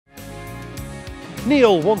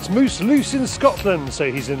Niall wants moose loose in Scotland,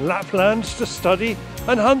 so he's in Lapland to study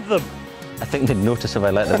and hunt them. I think they'd notice if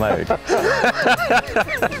I let them out.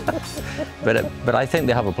 but I think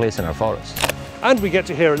they have a place in our forests. And we get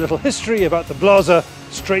to hear a little history about the Blaser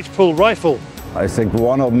straight pull rifle. I think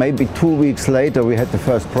 1 or maybe 2 weeks later we had the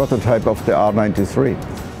first prototype of the R93.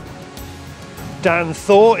 Dan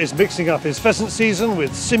Thor is mixing up his pheasant season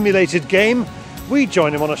with simulated game. We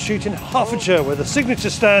join him on a shoot in Hertfordshire where the signature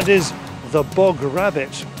stand is the Bog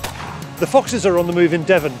Rabbit. The foxes are on the move in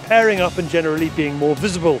Devon, pairing up and generally being more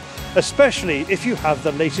visible, especially if you have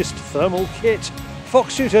the latest thermal kit.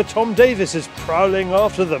 Fox shooter Tom Davies is prowling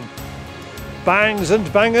after them. Bangs and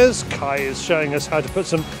bangers, Cai is showing us how to put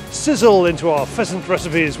some sizzle into our pheasant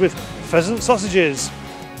recipes with pheasant sausages.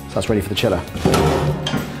 So that's ready for the chiller.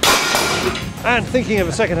 And thinking of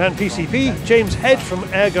a second-hand PCP, James Head from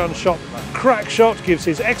airgun shop Crackshot gives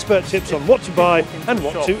his expert tips on what to buy and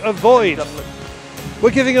what to avoid.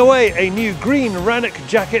 We're giving away a new green Rannoch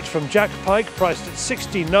jacket from Jack Pyke, priced at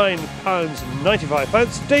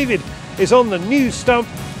 £69.95. David is on the new stump,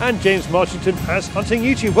 and James Marchington has hunting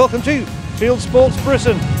YouTube. Welcome to Fieldsports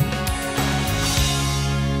Britain.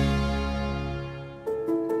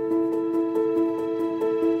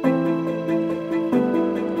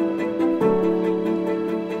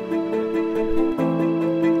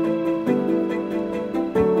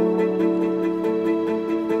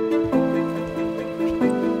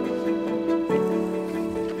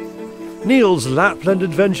 Niall's Lapland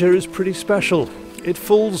adventure is pretty special. It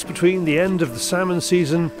falls between the end of the salmon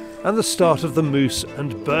season and the start of the moose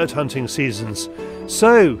and bird hunting seasons.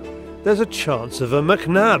 So, there's a chance of a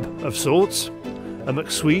McNab of sorts. A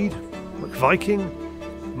McSwede, McViking,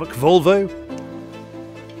 McVolvo.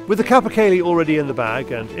 With the capercaillie already in the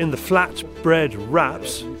bag and in the flat bread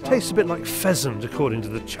wraps, tastes a bit like pheasant according to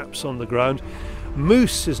the chaps on the ground.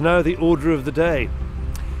 Moose is now the order of the day.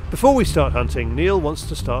 Before we start hunting, Niall wants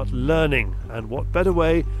to start learning, and what better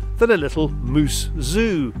way than a little moose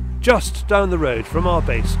zoo, just down the road from our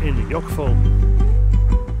base in Yorkful.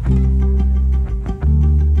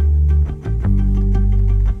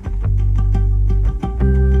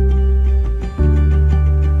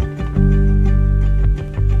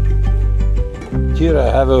 Here I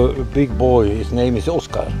have a big boy, his name is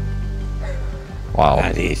Oscar. Wow.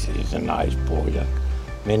 And he's a nice boy. And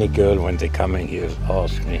many girls, when they come in here,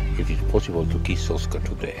 ask me if it's possible to kiss Oscar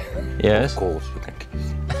today. Yes. Of course you can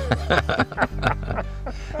kiss.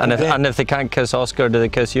 And if they can't kiss Oscar, do they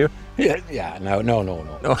kiss you? Yeah, no.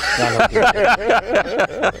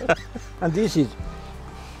 And this is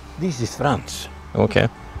Franz. Okay.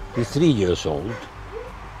 He's 3 years old.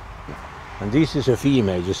 And this is a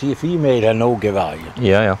female. You see, a female and no geweih.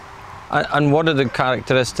 Yeah. And what are the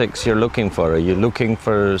characteristics you're looking for? Are you looking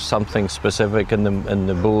for something specific in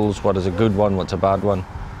the bulls? What is a good one? What's a bad one?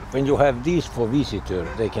 When you have these for visitors,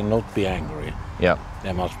 they cannot be angry. Yeah.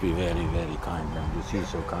 They must be very, very kind, and you see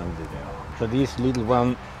so kindly they are. So this little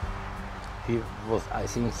one, he was, I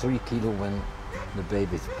think, 3 kilos when the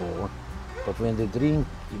baby's born. But when they drink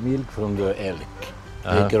milk from the elk,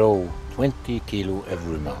 they grow 20 kilos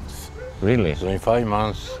every month. Really? So in 5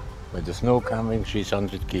 months, with the snow coming, she's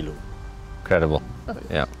 100 kilos. Incredible.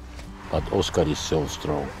 Yeah. But Oscar is so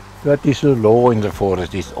strong. That is the law in the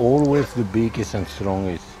forest. It's always the biggest and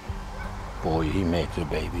strongest boy. He makes the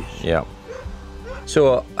babies. Yeah.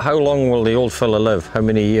 So how long will the old fella live? How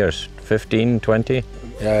many years? 15, 20?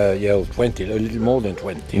 Yeah, 20, a little more than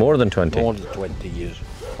 20. More than 20? More than 20 years.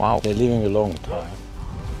 Wow. They're living a long time.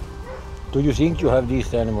 Do you think you have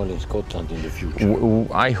these animals in Scotland in the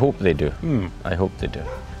future? I hope they do. I hope they do.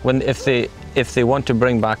 If they want to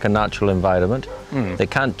bring back a natural environment, they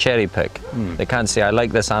can't cherry pick. They can't say, I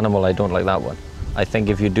like this animal, I don't like that one. I think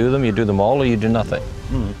if you do them all or you do nothing.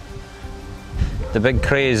 The big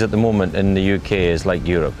craze at the moment in the UK is like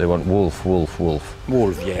Europe. They want wolf, wolf, wolf.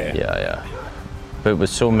 Wolf, yeah. Yeah. But with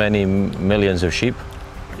so many millions of sheep,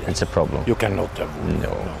 it's a problem. You cannot have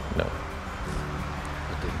wolf. No.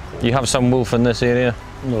 You have some wolf in this area?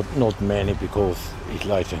 Not many, because it's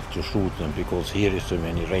licensed to shoot them, because here is so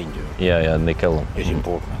many reindeer. Yeah, and they kill them. It's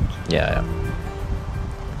important. Yeah.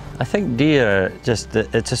 I think deer,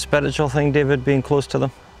 it's a spiritual thing, David, being close to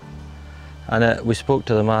them. And we spoke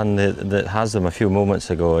to the man that has them a few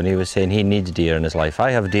moments ago, and he was saying he needs deer in his life.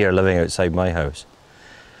 I have deer living outside my house.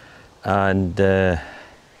 And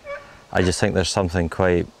I just think there's something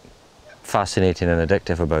quite fascinating and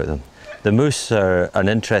addictive about them. The moose are an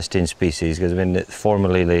interesting species because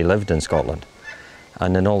formerly they lived in Scotland,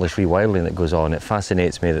 and in all this rewilding that goes on, it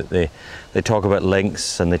fascinates me that they talk about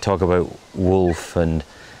lynx and they talk about wolf and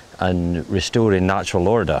restoring natural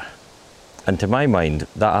order. And to my mind,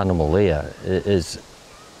 that animal there is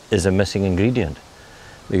a missing ingredient,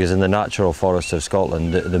 because in the natural forests of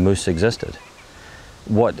Scotland, the moose existed.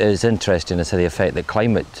 What is interesting is the effect that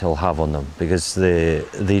climate will have on them, because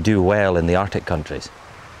they do well in the Arctic countries.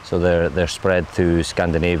 So they're spread through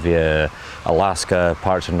Scandinavia, Alaska,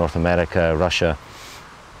 parts of North America, Russia.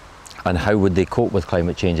 And how would they cope with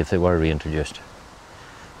climate change if they were reintroduced?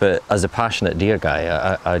 But as a passionate deer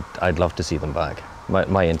guy, I'd love to see them back.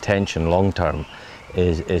 My intention long term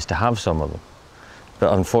is to have some of them.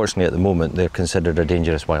 But unfortunately at the moment they're considered a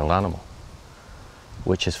dangerous wild animal,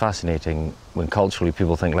 which is fascinating when culturally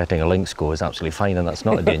people think letting a lynx go is absolutely fine, and that's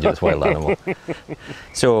not a dangerous wild animal.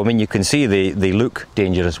 So I mean, you can see they look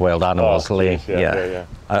dangerous wild animals.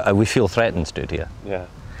 We feel threatened to it here. Yeah.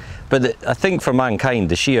 But I think for mankind,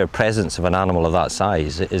 the sheer presence of an animal of that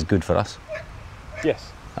size is good for us.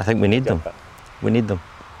 Yes. I think we need them. We need them.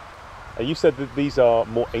 You said that these are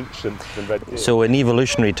more ancient than red deer. So in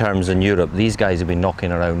evolutionary terms in Europe, these guys have been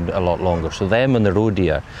knocking around a lot longer. So them and the roe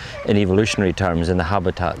deer, in evolutionary terms, in the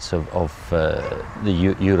habitats of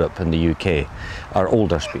Europe and the UK, are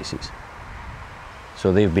older species.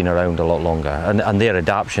 So they've been around a lot longer, and their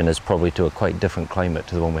adaptation is probably to a quite different climate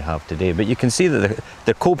to the one we have today. But you can see that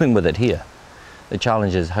they're coping with it here. The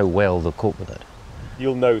challenge is how well they'll cope with it.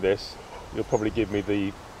 You'll know this. You'll probably give me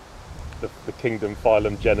the kingdom,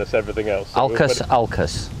 phylum, genus, everything else. Alcus.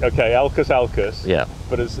 Okay, Alcus. Yeah.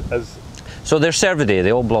 But as so they're cervidae.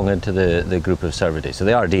 They all belong into the group of cervidae. So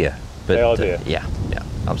they are deer. But, they are deer. Yeah,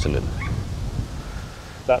 absolutely.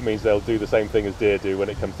 That means they'll do the same thing as deer do when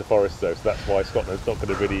it comes to forests, though. So that's why Scotland's not going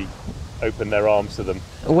to really open their arms to them.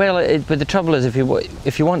 Well, but the trouble is, if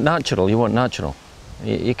you want natural, you want natural.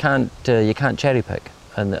 You can't cherry pick.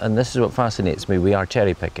 And this is what fascinates me. We are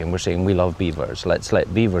cherry picking. We're saying we love beavers. Let's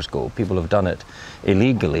let beavers go. People have done it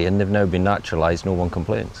illegally and they've now been naturalised. No one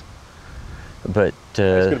complains. But it's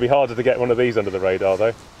going to be harder to get one of these under the radar,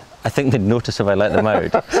 though. I think they'd notice if I let them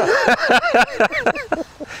out.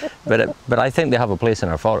 But I think they have a place in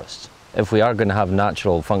our forests. If we are going to have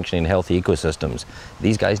natural, functioning, healthy ecosystems,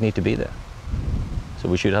 these guys need to be there. So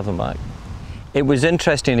we should have them back. It was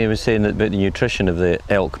interesting, he was saying about the nutrition of the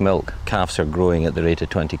elk milk. Calves are growing at the rate of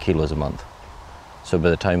 20 kilos a month. So by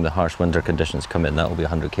the time the harsh winter conditions come in, that'll be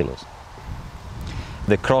 100 kilos.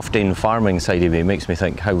 The crofting farming side of me makes me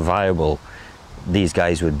think how viable these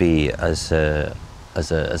guys would be as a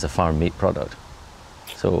farm meat product.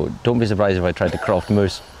 So don't be surprised if I tried to croft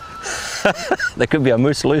moose. There could be a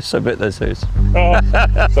moose loose about this house. Oh,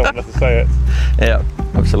 someone has to say it. Yeah,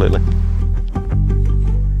 absolutely.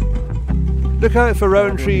 Look out for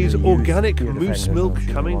Rowantree's organic moose milk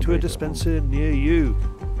coming to a dispenser near you.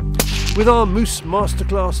 With our moose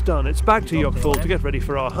masterclass done, it's back to Yockford to get ready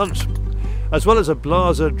for our hunt. As well as a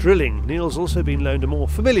blazer drilling, Neil's also been loaned a more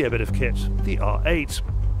familiar bit of kit, the R8.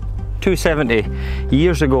 270.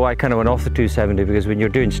 Years ago I kind of went off the 270 because when you're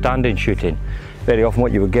doing standing shooting, very often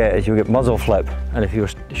what you would get is you would get muzzle flip, and if you were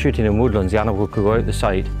shooting in woodlands, the animal could go out the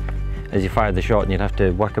side as you fired the shot and you'd have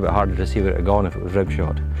to work a bit harder to see where it had gone if it was rib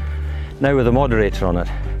shot. Now with the moderator on it,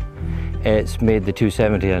 it's made the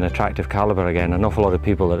 270 an attractive calibre again. An awful lot of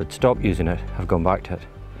people that had stopped using it have gone back to it.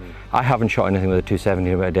 I haven't shot anything with a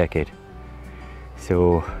 270 in about a decade.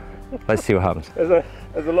 So let's see what happens.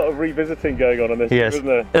 There's a lot of revisiting going on this, yes, isn't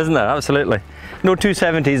there? Isn't there? Absolutely. No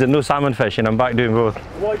 270s and no salmon fishing. I'm back doing both.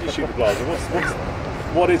 Why do you shoot the blazer?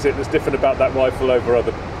 What is it that's different about that rifle over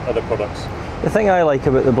other products? The thing I like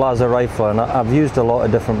about the Blazer rifle, and I've used a lot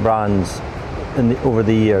of different brands over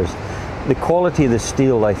the years, the quality of the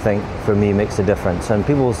steel, I think, for me makes a difference. And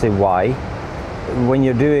people will say, why? When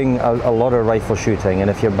you're doing a lot of rifle shooting, and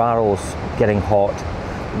if your barrel's getting hot,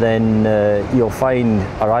 then you'll find,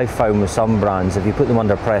 or I've found with some brands, if you put them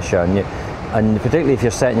under pressure, and particularly if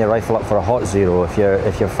you're setting your rifle up for a hot zero, if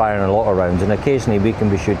you're firing a lot of rounds, and occasionally we can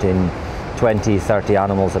be shooting 20, 30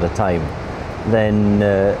 animals at a time, then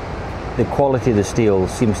the quality of the steel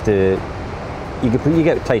seems to, you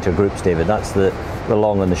get tighter groups, David. That's the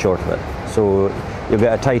long and the short of it. So you'll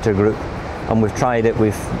get a tighter group, and we've tried it.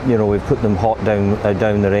 We've put them hot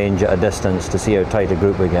down the range at a distance to see how tight a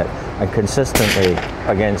group we get, and consistently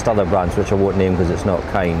against other brands, which I won't name because it's not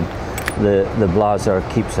kind, the Blazer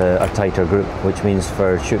keeps a tighter group, which means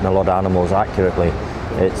for shooting a lot of animals accurately,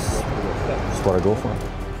 it's what I go for.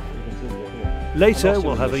 Later,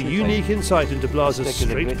 we'll have a unique insight into Blazer's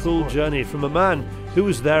straight pull journey from a man who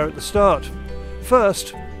was there at the start.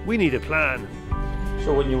 First, we need a plan.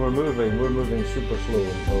 So when you were moving, we're moving super slow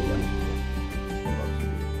until then.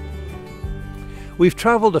 We've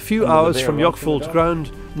travelled a few hours from Yockford's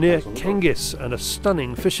ground near Kengis and a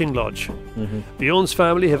stunning fishing lodge. Bjorn's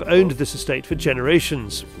family have owned this estate for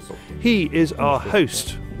generations. He is our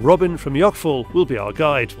host. Robin from Yockfall will be our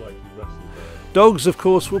guide. Dogs, of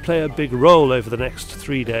course, will play a big role over the next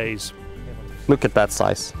 3 days. Look at that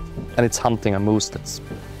size. And it's hunting a moose that's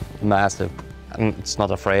massive. And it's not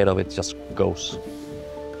afraid of it, just goes.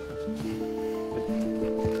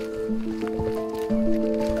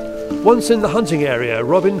 Once in the hunting area,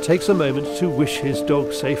 Robin takes a moment to wish his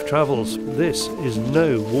dog safe travels. This is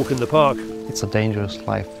no walk in the park. It's a dangerous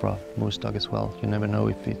life for a moose dog as well. You never know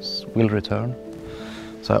if it will return.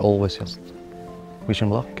 So I always just wish him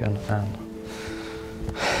luck and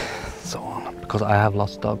so on. Because I have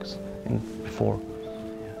lost dogs before.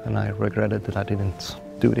 And I regretted that I didn't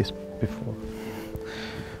do this before.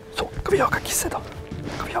 Så, ska vi jaga Kisse då?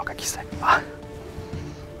 Ska vi jaga Kisse? Va?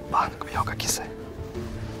 Va? Ska vi jaga Kisse?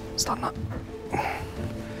 Stanna.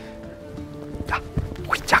 Ja,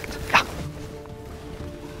 skitjakt. Ja.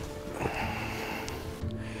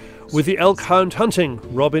 With the elk hound hunting,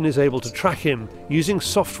 Robin is able to track him using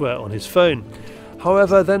software on his phone.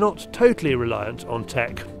 However, they're not totally reliant on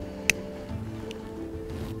tech.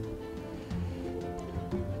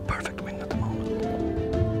 Perfect wind at the moment.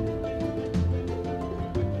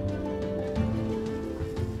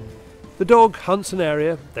 The dog hunts an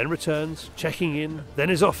area, then returns, checking in, then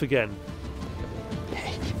is off again.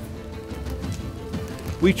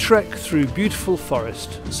 We trek through beautiful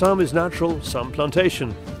forest. Some is natural, some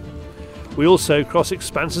plantation. We also cross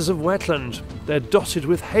expanses of wetland. They're dotted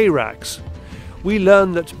with hay racks. We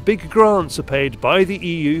learn that big grants are paid by the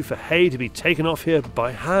EU for hay to be taken off here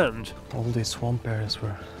by hand. All these swamp areas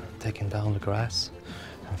were taking down the grass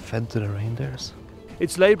and fed to the reindeers.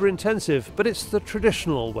 It's labour intensive, but it's the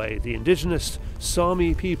traditional way the indigenous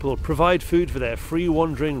Sami people provide food for their free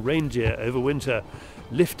wandering reindeer over winter,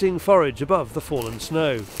 lifting forage above the fallen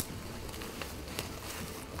snow.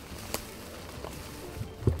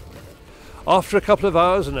 After a couple of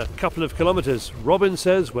hours and a couple of kilometres, Robin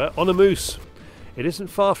says we're on a moose. It isn't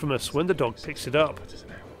far from us when the dog picks it up.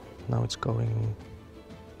 Now it's going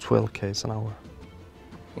 12 k's an hour.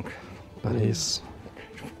 But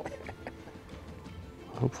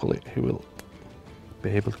hopefully he will be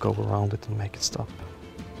able to go around it and make it stop.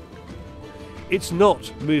 It's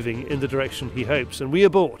not moving in the direction he hopes, and we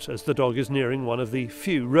abort as the dog is nearing one of the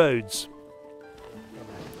few roads.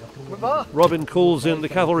 Robin calls in the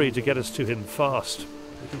cavalry to get us to him fast.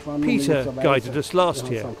 Peter guided us last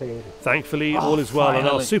year. Thankfully, all is well, and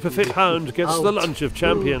our super fit hound gets the lunch of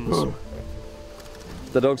champions.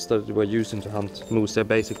 The dogs that we're using to hunt moose, they're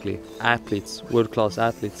basically athletes, world-class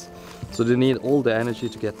athletes. So they need all the energy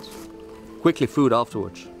to get quickly food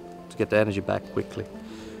afterwards, to get the energy back quickly.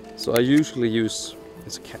 So I usually use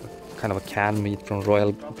kind of a canned meat from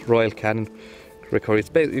Royal Canin Rickery.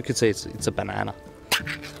 You could say it's a banana.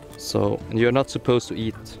 So you're not supposed to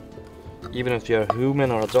eat, even if you're a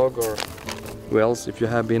human or a dog or who else, if you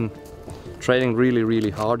have been training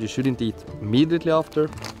really hard, you shouldn't eat immediately after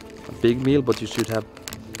a big meal, but you should have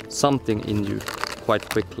something in you quite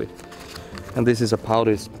quickly. And this is a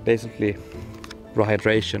powder, it's basically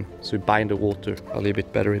rehydration, so you bind the water a little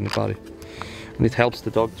bit better in the body. And it helps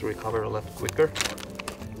the dog to recover a lot quicker.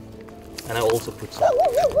 And I also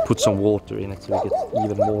put some water in it so you get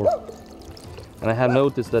even more. And I have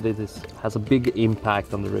noticed that it has a big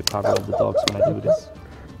impact on the recovery of the dogs when I do this.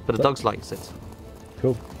 But the dogs likes it.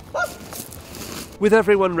 Cool. With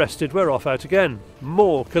everyone rested, we're off out again.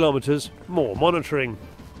 More kilometres, more monitoring.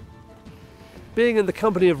 Being in the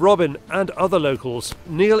company of Robin and other locals,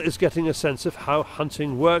 Neil is getting a sense of how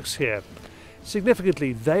hunting works here.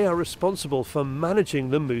 Significantly, they are responsible for managing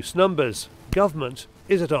the moose numbers. Government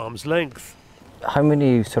is at arm's length. How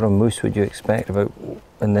many sort of moose would you expect about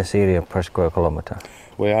in this area per square kilometre?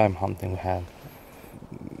 Where I'm hunting, we have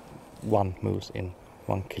one moose in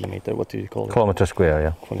 1 kilometre. What do you call it? Kilometre square,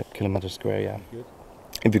 yeah. Kilometre square, yeah.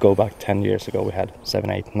 If you go back 10 years ago, we had 7,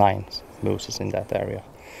 8, 9 mooses in that area.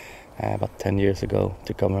 But 10 years ago,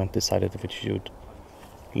 the government decided that we should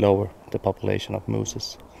lower the population of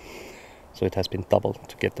mooses. So it has been doubled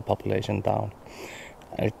to get the population down.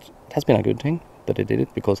 It has been a good thing that they did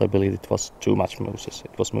it, because I believe it was too much mooses.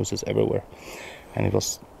 It was mooses everywhere. And it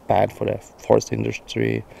was bad for the forest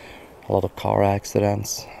industry, a lot of car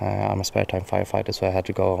accidents. I'm a spare time firefighter, so I had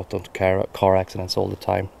to go out on car accidents all the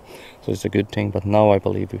time. So it's a good thing, but now I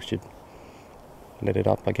believe we should let it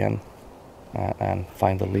up again and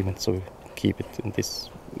find a limit so we keep it in this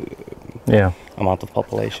amount of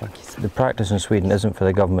population. The practice in Sweden isn't for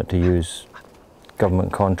the government to use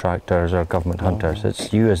government contractors or government hunters.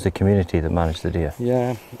 It's you as the community that manage the deer.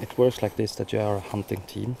 Yeah, it works like this, that you are a hunting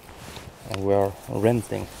team and we are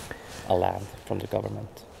renting a land from the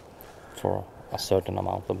government for a certain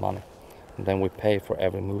amount of money. and then we pay for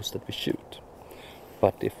every moose that we shoot.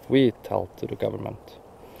 But if we tell to the government,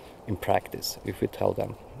 in practice, if we tell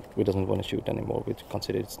them we don't want to shoot anymore, we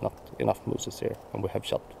consider it's not enough mooses here, and we have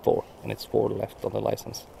shot 4, and it's 4 left on the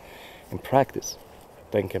license. In practice,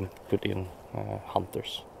 they can put in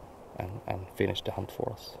hunters and finish the hunt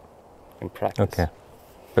for us. In practice. Okay.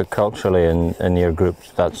 But culturally in your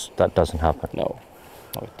groups, that doesn't happen? No,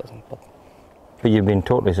 it doesn't. But you've been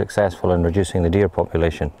totally successful in reducing the deer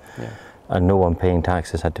population, yeah. And no one paying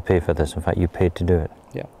taxes had to pay for this. In fact, you paid to do it.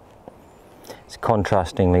 Yeah. It's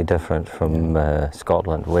contrastingly different from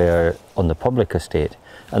Scotland, where on the public estate,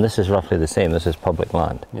 and this is roughly the same, this is public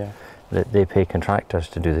land, Yeah. they pay contractors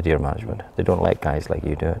to do the deer management. They don't let guys like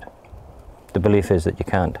you do it. The belief is that you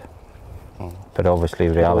can't, but obviously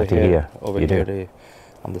reality over you here do. they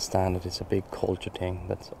understand that it's a big culture thing,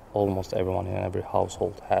 that almost everyone in every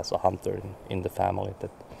household has a hunter in the family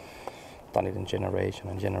that done it in generation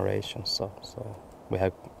and generations. So we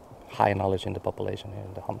have high knowledge in the population here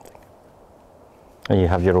in the hunting. And you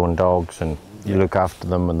have your own dogs and you look after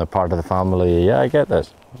them and they're part of the family. Yeah, I get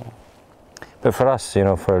this. Yeah. But for us,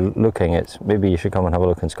 for looking, it's maybe you should come and have a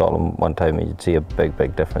look in Scotland one time and you'd see a big,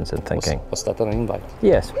 big difference in thinking. Was that an invite?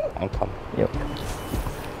 Yes. I'm coming. Yep.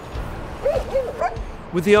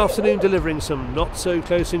 With the afternoon delivering some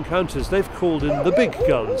not-so-close encounters, they've called in the big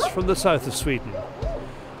guns from the south of Sweden.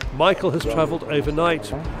 Michael has travelled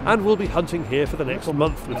overnight and will be hunting here for the next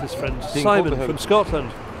month with his friend Simon from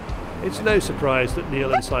Scotland. It's no surprise that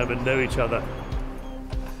Niall and Simon know each other.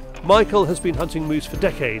 Michael has been hunting moose for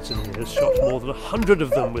decades and he has shot more than 100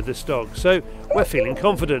 of them with this dog, so we're feeling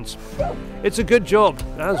confident. It's a good job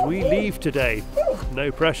as we leave today.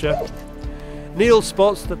 No pressure. Niall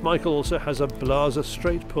spots that Michael also has a Blaser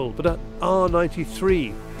straight pull, but an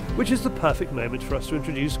R93, which is the perfect moment for us to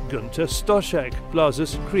introduce Gunter Stoschek,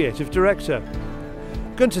 Blaser's creative director.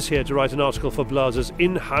 Gunter's here to write an article for Blaser's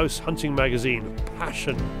in-house hunting magazine,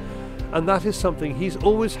 Passion, and that is something he's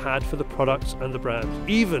always had for the products and the brand,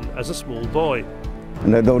 even as a small boy.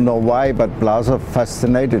 And I don't know why, but Blaser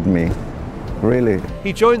fascinated me, really.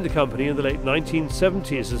 He joined the company in the late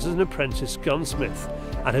 1970s as an apprentice gunsmith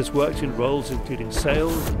and has worked in roles including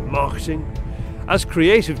sales, marketing. As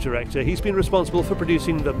creative director, he's been responsible for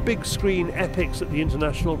producing the big screen epics at the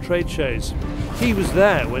international trade shows. He was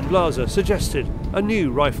there when Blaser suggested a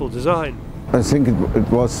new rifle design. I think it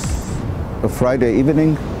was a Friday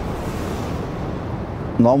evening.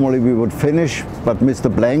 Normally we would finish, but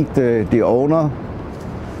Mr. Blank, the owner,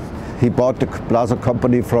 he bought the Blaser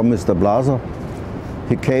company from Mr. Blaser.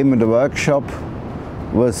 He came in the workshop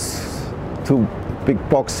with 2 big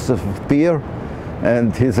boxes of beer,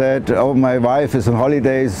 and he said, "Oh, my wife is on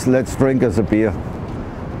holidays, let's drink us a beer."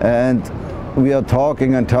 And we are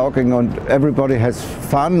talking and talking, and everybody has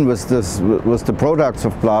fun with the products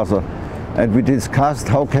of Blaser. And we discussed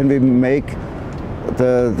how can we make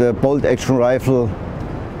the bolt action rifle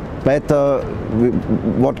better,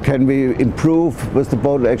 what can we improve with the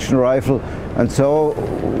bolt action rifle. And so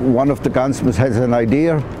one of the gunsmiths has an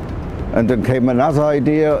idea, and then came another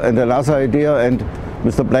idea and another idea, and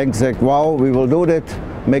Mr. Blank said, "Wow, we will do that,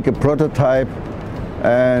 make a prototype."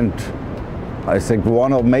 And I think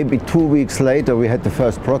 1 or maybe 2 weeks later we had the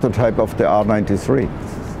first prototype of the R93.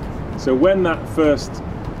 So when that first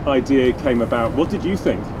idea came about, what did you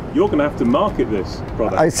think? You're going to have to market this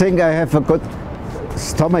product. I think I have a good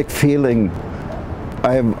stomach feeling.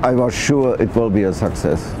 I was sure it will be a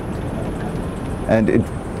success, and it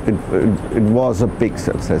was a big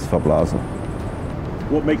success for Blaser.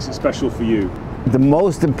 What makes it special for you? The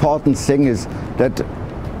most important thing is that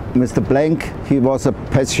Mr. Blank, he was a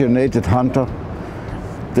passionate hunter.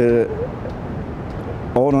 The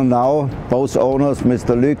owner now, both owners,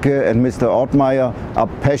 Mr. Lücke and Mr. Ottmeyer, are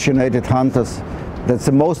passionate hunters. That's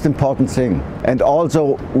the most important thing. And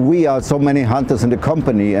also we are so many hunters in the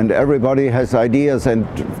company, and everybody has ideas and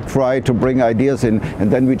try to bring ideas in,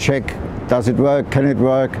 and then we check, does it work, can it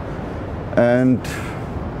work? And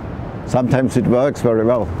sometimes it works very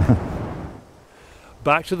well.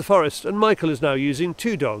 Back to the forest, and Michael is now using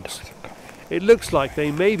 2 dogs. It looks like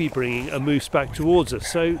they may be bringing a moose back towards us,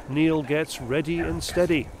 so Niall gets ready and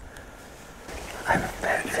steady. I have a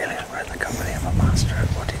bad feeling we're in the company of a master at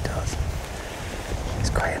what he does. It's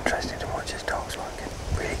quite interesting to watch his dogs working.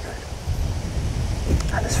 Really good.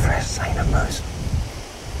 And there's fresh sign of moose.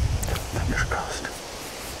 Fingers crossed.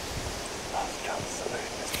 Last chance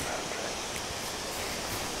salute, Mr. Rowantree.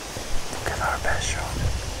 We'll give our best shot.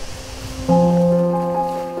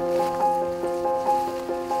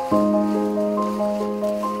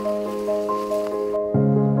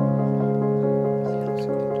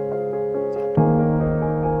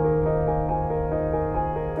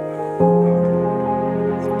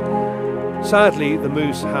 Sadly, the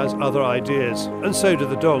moose has other ideas, and so do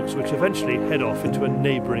the dogs, which eventually head off into a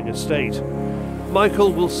neighbouring estate.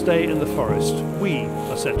 Michael will stay in the forest. We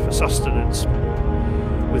are sent for sustenance.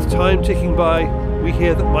 With time ticking by, we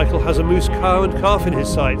hear that Michael has a moose cow and calf in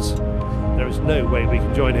his sights. There is no way we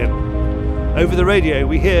can join him. Over the radio,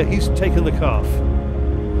 we hear he's taken the calf.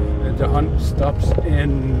 The hunt stops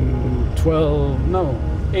in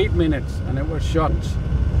 8 minutes, and it was shot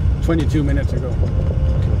 22 minutes ago.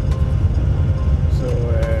 So,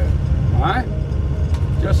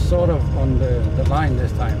 just sort of on the line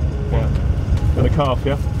this time. Yeah. And a calf,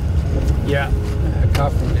 yeah? Yeah, a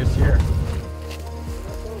calf from this year.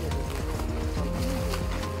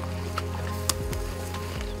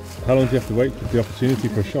 How long do you have to wait for the opportunity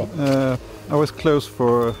for a shot? I was close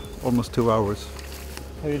for almost 2 hours.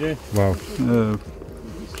 How are you doing? Wow.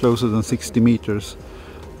 Closer than 60 meters.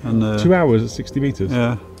 And 2 hours at 60 meters?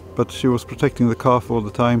 Yeah, but she was protecting the calf all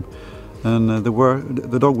the time. And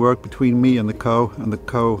the dog worked between me and the cow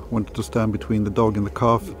wanted to stand between the dog and the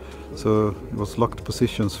calf. So it was locked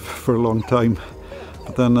positions for a long time.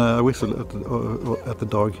 But then I whistled at the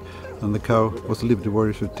dog, and the cow was a little bit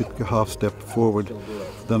worried. She took a half step forward.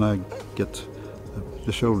 Then I get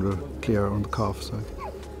the shoulder clear on the calf. So.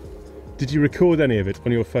 Did you record any of it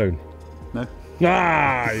on your phone? No.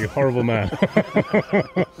 Ah, you horrible man.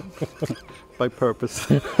 By purpose.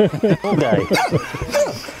 All day.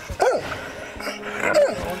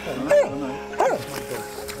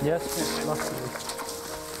 Yes.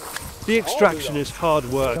 The extraction is hard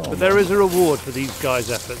work, but there is a reward for these guys'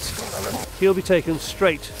 efforts. He'll be taken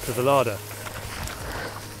straight to the larder.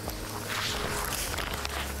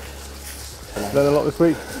 Learned a lot this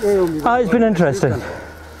week? It's been interesting.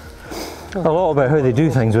 A lot about how they do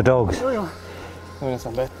things with dogs. That's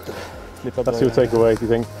your takeaway, do you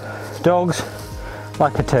think? Dogs,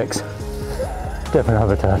 like the ticks, different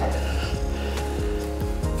habitat.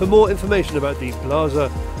 For more information about the Blaser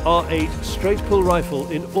R8 straight pull rifle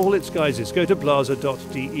in all its guises, go to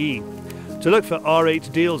blaser.de. To look for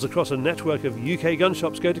R8 deals across a network of UK gun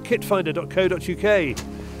shops, go to kitfinder.co.uk.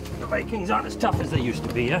 The Vikings aren't as tough as they used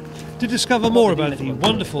to be, yeah? To discover more about the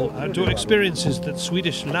wonderful outdoor experiences that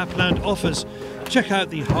Swedish Lapland offers, check out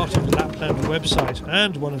the Heart of Lapland website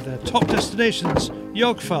and one of their top destinations,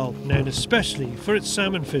 Jogfall, known especially for its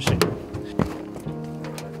salmon fishing.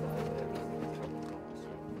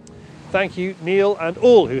 Thank you, Neil, and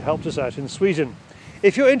all who helped us out in Sweden.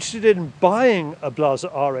 If you're interested in buying a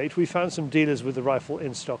Blaser R8, we found some dealers with the rifle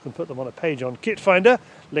in stock and put them on a page on Kitfinder,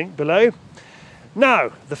 link below.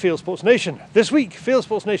 Now, the Fieldsports Nation. This week,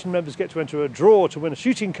 Fieldsports Nation members get to enter a draw to win a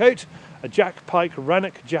shooting coat, a Jack Pyke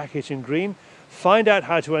Rannoch jacket in green. Find out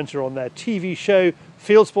how to enter on their TV show,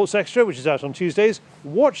 Fieldsports Extra, which is out on Tuesdays.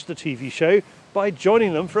 Watch the TV show by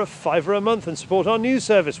joining them for a £5 a month and support our news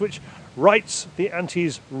service, which rights the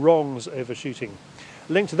anti's wrongs over shooting.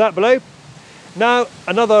 Link to that below. Now,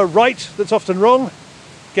 another right that's often wrong.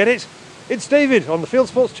 Get it? It's David on the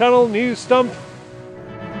Fieldsports channel, News Stump.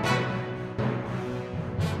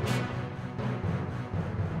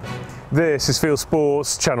 This is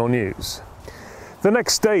Fieldsports Channel News. The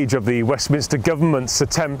next stage of the Westminster government's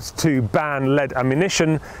attempt to ban lead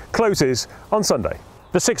ammunition closes on Sunday.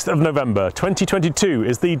 The 6th of November 2022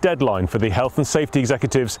 is the deadline for the Health and Safety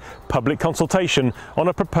Executive's public consultation on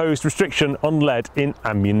a proposed restriction on lead in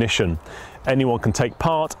ammunition. Anyone can take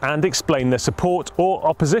part and explain their support or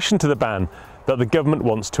opposition to the ban that the government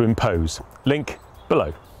wants to impose. Link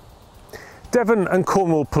below. Devon and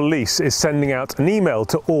Cornwall Police is sending out an email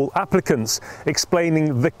to all applicants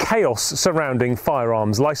explaining the chaos surrounding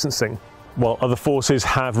firearms licensing. While other forces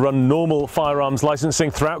have run normal firearms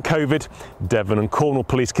licensing throughout COVID, Devon and Cornwall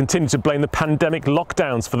Police continue to blame the pandemic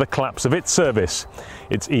lockdowns for the collapse of its service.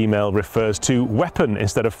 Its email refers to weapon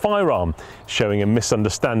instead of firearm, showing a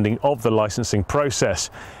misunderstanding of the licensing process.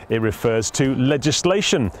 It refers to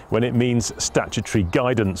legislation when it means statutory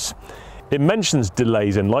guidance. It mentions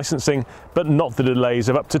delays in licensing, but not the delays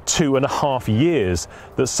of up to 2.5 years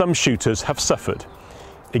that some shooters have suffered.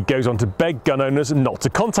 It goes on to beg gun owners not to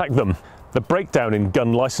contact them. The breakdown in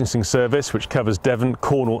gun licensing service, which covers Devon,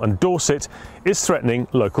 Cornwall and Dorset, is threatening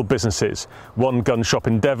local businesses. One gun shop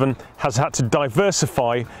in Devon has had to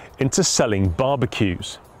diversify into selling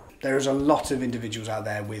barbecues. There is a lot of individuals out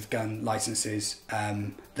there with gun licenses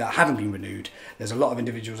that haven't been renewed. There's a lot of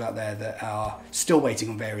individuals out there that are still waiting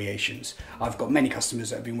on variations. I've got many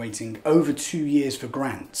customers that have been waiting over 2 years for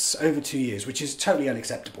grants, over 2 years, which is totally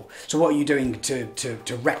unacceptable. So what are you doing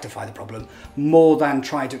to rectify the problem, more than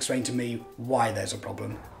trying to explain to me why there's a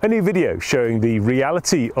problem? A new video showing the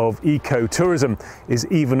reality of eco-tourism is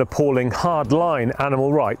even appalling hardline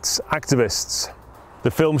animal rights activists.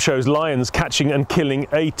 The film shows lions catching and killing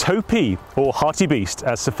a topee, or hartebeest,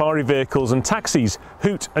 as safari vehicles and taxis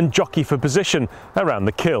hoot and jockey for position around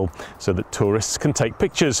the kill so that tourists can take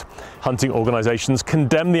pictures. Hunting organisations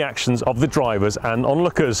condemn the actions of the drivers and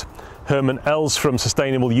onlookers. Herman Els from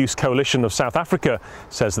Sustainable Use Coalition of South Africa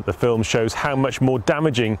says that the film shows how much more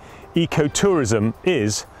damaging ecotourism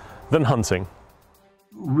is than hunting.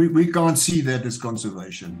 We can't see that as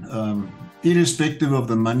conservation, irrespective of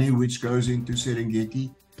the money which goes into Serengeti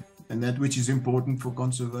and that which is important for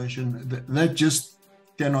conservation. That just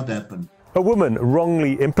cannot happen. A woman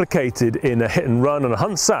wrongly implicated in a hit and run on a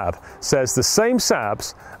hunt sab says the same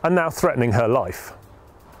sabs are now threatening her life.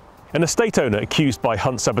 An estate owner accused by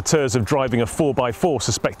hunt saboteurs of driving a 4x4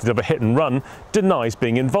 suspected of a hit and run denies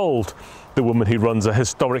being involved. The woman who runs a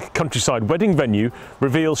historic countryside wedding venue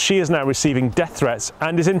reveals she is now receiving death threats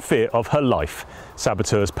and is in fear of her life.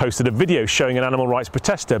 Saboteurs posted a video showing an animal rights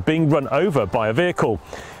protester being run over by a vehicle.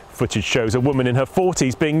 Footage shows a woman in her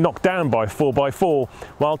 40s being knocked down by a 4x4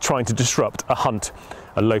 while trying to disrupt a hunt.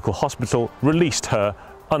 A local hospital released her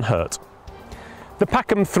unhurt. The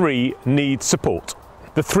Packham Three need support.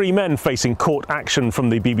 The three men facing court action from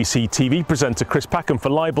the BBC TV presenter Chris Packham for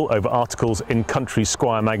libel over articles in Country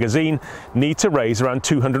Squire magazine need to raise around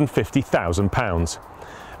 £250,000.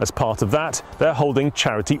 As part of that, they're holding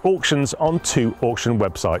charity auctions on 2 auction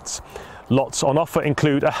websites. Lots on offer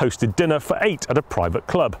include a hosted dinner for 8 at a private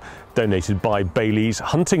club, donated by Bailey's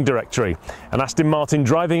Hunting Directory, an Aston Martin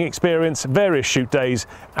driving experience, various shoot days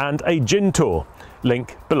and a gin tour.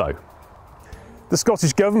 Link below. The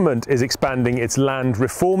Scottish Government is expanding its land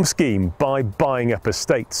reform scheme by buying up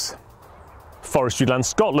estates. Forestry Land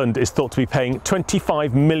Scotland is thought to be paying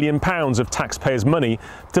 £25 million of taxpayers' money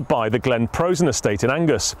to buy the Glen Prosen estate in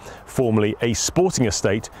Angus. Formerly a sporting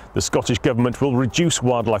estate, the Scottish Government will reduce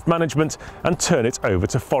wildlife management and turn it over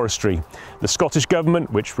to forestry. The Scottish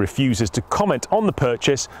Government, which refuses to comment on the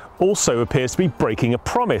purchase, also appears to be breaking a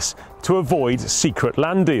promise to avoid secret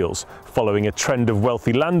land deals, following a trend of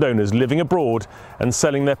wealthy landowners living abroad and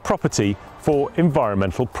selling their property for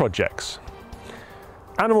environmental projects.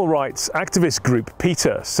 Animal rights activist group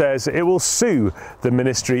PETA says it will sue the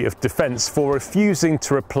Ministry of Defence for refusing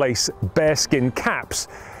to replace bearskin caps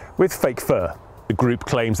with fake fur. The group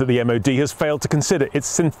claims that the MOD has failed to consider its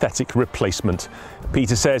synthetic replacement.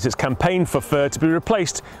 PETA says it's campaigned for fur to be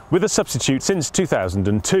replaced with a substitute since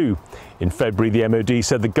 2002. In February, the MOD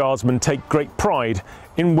said the guardsmen take great pride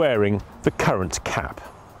in wearing the current cap.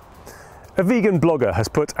 A vegan blogger has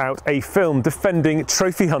put out a film defending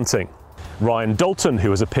trophy hunting. Ryan Dalton, who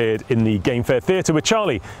has appeared in the Game Fair Theatre with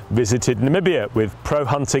Charlie, visited Namibia with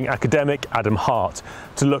pro-hunting academic Adam Hart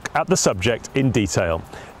to look at the subject in detail.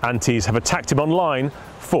 Antis have attacked him online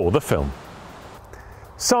for the film.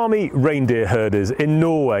 Sami reindeer herders in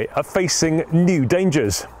Norway are facing new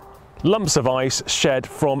dangers. Lumps of ice shed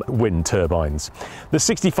from wind turbines. The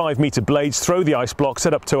 65-metre blades throw the ice blocks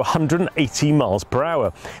at up to 180 miles per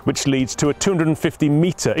hour, which leads to a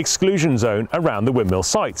 250-metre exclusion zone around the windmill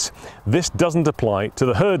sites. This doesn't apply to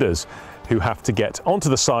the herders, who have to get onto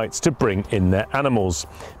the sites to bring in their animals.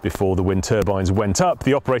 Before the wind turbines went up,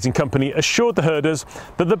 the operating company assured the herders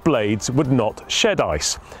that the blades would not shed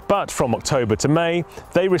ice. But from October to May,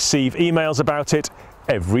 they receive emails about it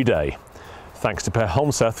every day. Thanks to Per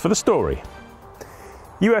Holmseth for the story.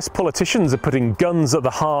 US politicians are putting guns at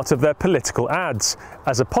the heart of their political ads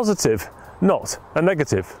as a positive, not a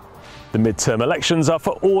negative. The midterm elections are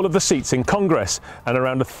for all of the seats in Congress and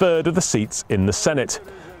around a third of the seats in the Senate.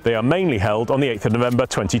 They are mainly held on the 8th of November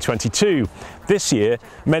 2022. This year,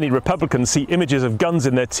 many Republicans see images of guns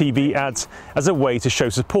in their TV ads as a way to show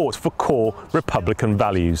support for core Republican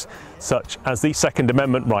values, such as the Second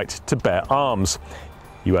Amendment right to bear arms.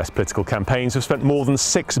 US political campaigns have spent more than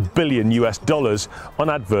 $6 billion on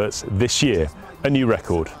adverts this year, a new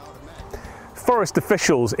record. Forest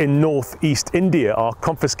officials in northeast India are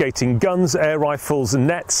confiscating guns, air rifles,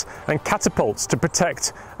 nets and catapults to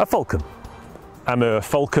protect a falcon. Amur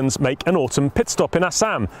falcons make an autumn pit stop in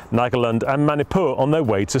Assam, Nagaland and Manipur on their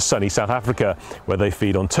way to sunny South Africa, where they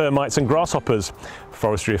feed on termites and grasshoppers.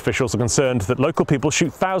 Forestry officials are concerned that local people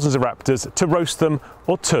shoot thousands of raptors to roast them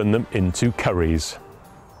or turn them into curries.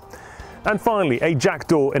 And finally, a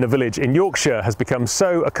jackdaw in a village in Yorkshire has become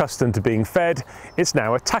so accustomed to being fed, it's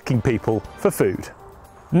now attacking people for food.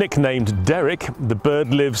 Nicknamed Derek, the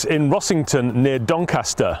bird lives in Rossington near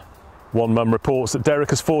Doncaster. One mum reports that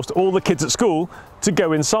Derek has forced all the kids at school to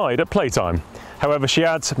go inside at playtime. However, she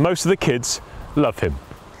adds most of the kids love him.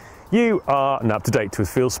 You are now up to date with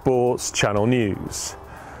Fieldsports Channel News.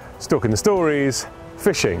 Stalking the stories,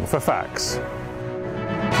 fishing for facts.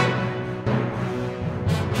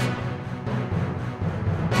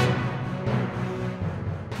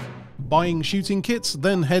 buying shooting kits?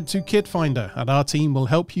 Then head to Kit Finder and our team will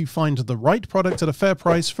help you find the right product at a fair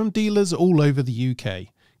price from dealers all over the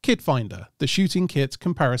UK. Kit Finder, the shooting kit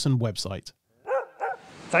comparison website.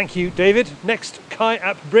 Thank you, David. Next, Cai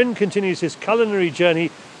Ap Bryn continues his culinary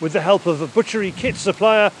journey with the help of a butchery kit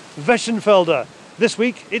supplier, Weschenfelder. This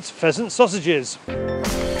week, it's pheasant sausages.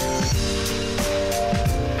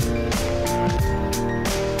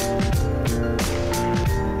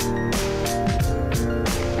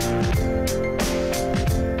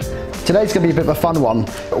 Today's going to be a bit of a fun one.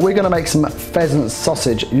 We're going to make some pheasant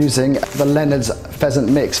sausage using the Leonard's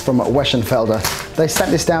pheasant mix from Weschenfelder. They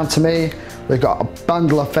sent this down to me. We've got a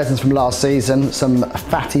bundle of pheasants from last season, some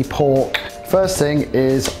fatty pork. First thing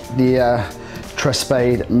is the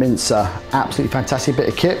Trespade mincer. Absolutely fantastic bit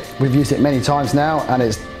of kit. We've used it many times now and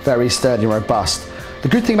it's very sturdy and robust. The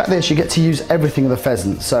good thing about this, you get to use everything of the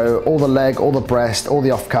pheasant. So all the leg, all the breast, all the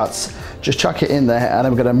offcuts, just chuck it in there and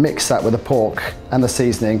then we're going to mix that with the pork and the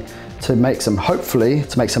seasoning to make some, hopefully,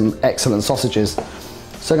 to make some excellent sausages.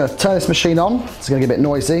 So I'm going to turn this machine on, it's going to get a bit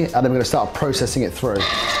noisy, and then we're going to start processing it through.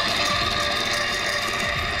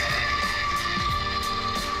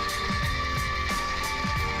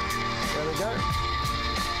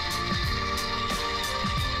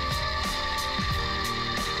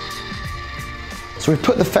 So we've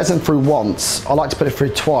put the pheasant through once. I like to put it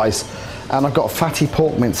through twice. And I've got fatty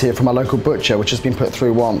pork mince here from my local butcher, which has been put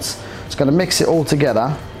through once. Just going to mix it all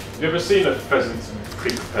together. Have you ever seen a pheasant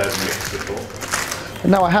pre-prepared mix before?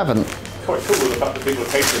 No, I haven't. Quite cool with the fact that people are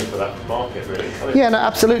catering for that market, really. Yeah, no,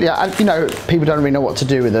 absolutely. And, you know, people don't really know what to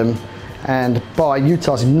do with them. And by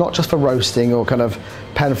utilising not just for roasting or kind of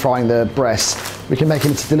pan frying the breasts, we can make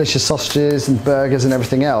them into delicious sausages and burgers and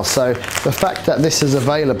everything else. So the fact that this is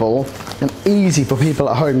available and easy for people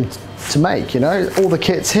at home to make, you know, all the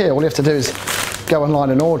kits here, all you have to do is go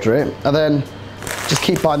online and order it and then just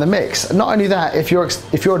keep buying the mix. And not only that, if you're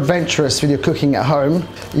adventurous with your cooking at home,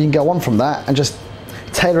 you can go on from that and just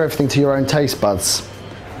tailor everything to your own taste buds.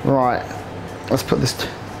 Right, let's put this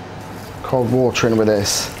cold water in with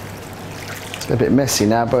this. It's a bit messy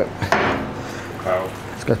now, but wow.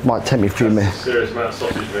 It might take me a few minutes. Serious amount of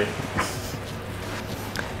sausage, mate.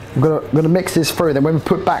 I'm going to mix this through, then when we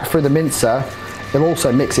put back through the mincer, they'll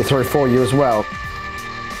also mix it through for you as well.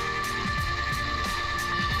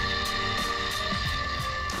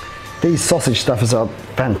 These sausage stuffers are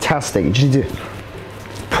fantastic. You just need to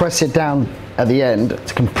press it down at the end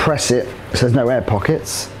to compress it so there's no air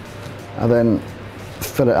pockets, and then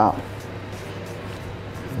fill it up.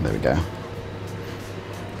 There we go.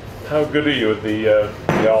 How good are you at the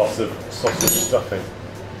art of sausage stuffing?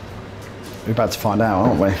 We're about to find out,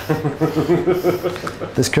 aren't we?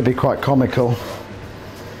 This could be quite comical.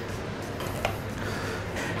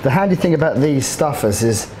 The handy thing about these stuffers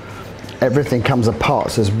is everything comes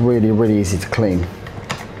apart, so it's really, really easy to clean.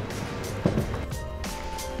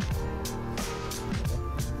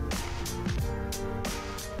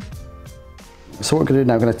 So what we're going to do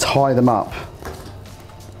now, we're going to tie them up.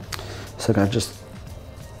 So I'm going to just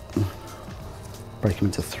break them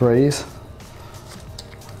into threes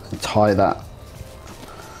and tie that,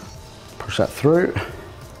 push that through. There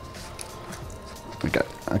we go,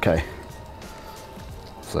 okay.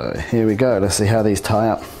 So here we go, let's see how these tie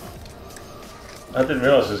up. I didn't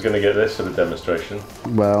realise I was going to get this for the demonstration.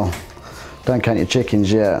 Well, don't count your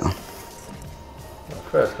chickens yet.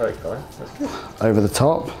 Fair play, Kai. That's good. Over the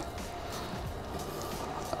top.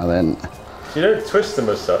 And then... So you don't twist them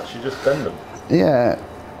as such, you just bend them. Yeah.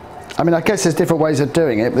 I mean, I guess there's different ways of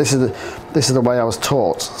doing it, but this is the way I was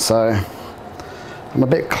taught. So I'm a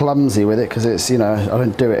bit clumsy with it because it's, you know, I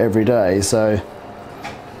don't do it every day. So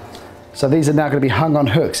these are now going to be hung on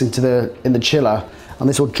hooks in the chiller, and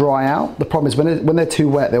this will dry out. The problem is when they're too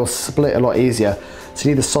wet, they'll split a lot easier. So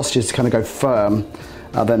you need the sausages to kind of go firm,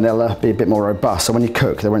 and then they'll be a bit more robust. So when you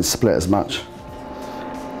cook, they won't split as much.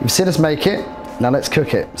 You've seen us make it. Now let's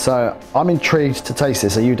cook it. So I'm intrigued to taste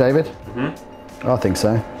this. Are you, David? Mm-hmm. I think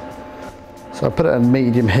so. So I put it at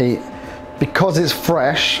medium heat. Because it's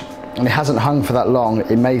fresh and it hasn't hung for that long,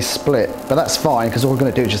 it may split, but that's fine because all we're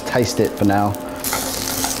going to do is just taste it for now.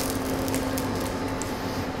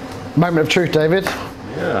 Moment of truth, David.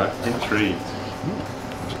 Yeah, intrigued.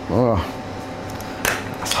 Oh,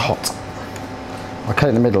 that's hot. I'll cut it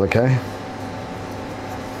in the middle, okay?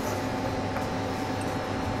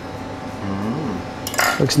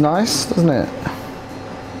 Looks nice, doesn't it?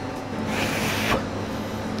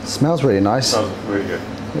 Smells really nice. Smells really good.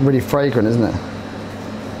 Really fragrant, isn't it?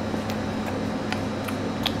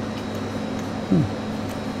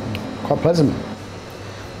 Quite pleasant.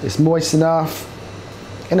 It's moist enough.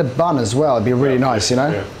 In a bun as well, it'd be really nice, you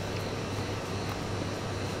know?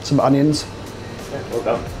 some onions. Yeah, well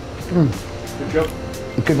done. Good job.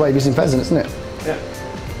 A good way of using pheasant, isn't it? Yeah,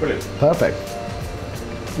 brilliant. Perfect.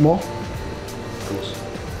 More? Of course.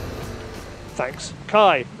 Thanks,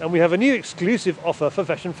 Cai. And we have a new exclusive offer for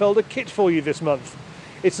Westenfelder kit for you this month.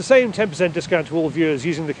 It's the same 10% discount to all viewers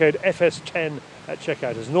using the code FS10 at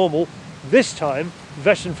checkout as normal. This time,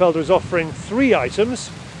 Westenfelder is offering 3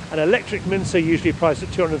 items: an electric mincer usually priced at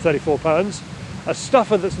 £234, a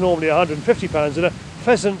stuffer that's normally £150, and a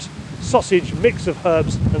pheasant sausage mix of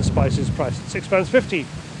herbs and spices priced at £6.50.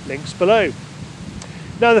 Links below.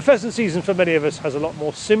 Now, the pheasant season for many of us has a lot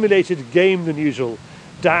more simulated game than usual.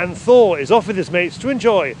 Dan Thor is off with his mates to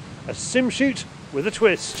enjoy a sim shoot with a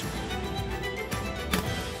twist.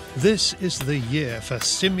 This is the year for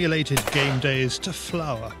simulated game days to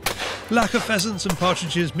flower. Lack of pheasants and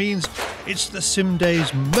partridges means it's the sim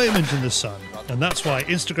days moment in the sun, and that's why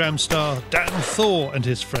Instagram star Dan Thor and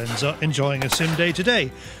his friends are enjoying a sim day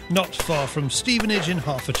today, not far from Stevenage in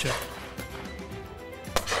Hertfordshire.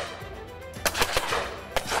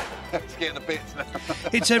 It's getting a bit now.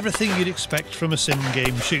 It's everything you'd expect from a sim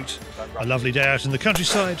game shoot. A lovely day out in the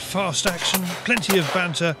countryside, fast action, plenty of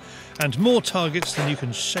banter, and more targets than you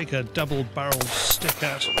can shake a double-barreled stick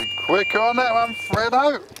at. Quick on that one,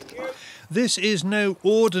 Fredo. This is no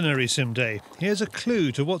ordinary sim day. Here's a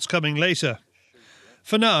clue to what's coming later.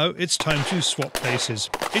 For now, it's time to swap places.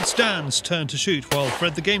 It's Dan's turn to shoot while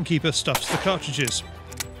Fred the gamekeeper stuffs the cartridges.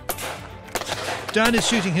 Dan is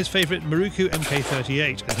shooting his favourite Maruku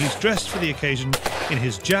MK38, and he's dressed for the occasion in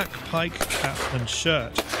his Jack Pyke cap and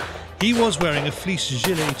shirt. He was wearing a fleece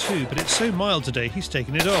gilet too, but it's so mild today he's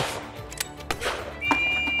taken it off.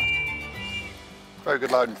 Very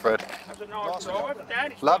good loading, Fred. That was a nice drive,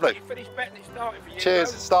 Dan. Lovely. You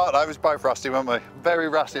Cheers. Start though, it was both rusty, weren't we? Very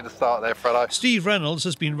rusty to start there, Fredo. Steve Reynolds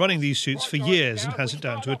has been running these shoots for years and has it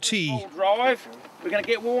down to a T. Drive. We're going to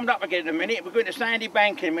get warmed up again in a minute. We're going to Sandy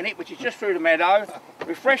Bank in a minute, which is just through the meadow.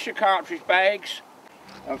 Refresh your cartridge bags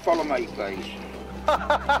and follow me, please.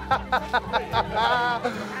 I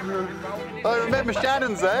remember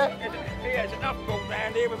Shannon's there. Yeah, there's enough balls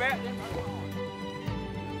around here without them.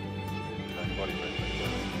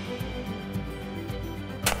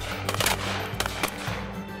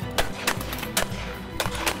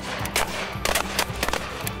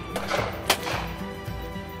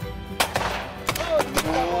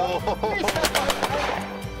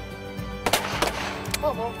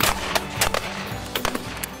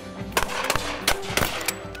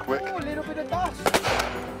 Quick. Oh, a little bit of dust.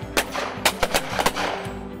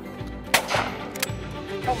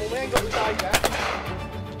 Come on, we ain't got the day yet.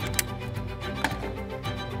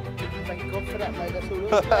 Thank God for that, mate. That's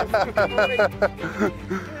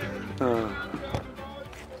all.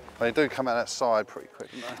 They do come out that side pretty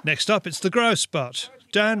quick, don't they? Next up, it's the grouse butt.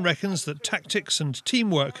 Dan reckons that tactics and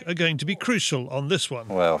teamwork are going to be crucial on this one.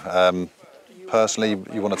 Well, personally,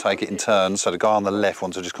 you want to take it in turns. So the guy on the left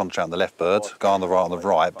wants to just concentrate on the left bird, guy on the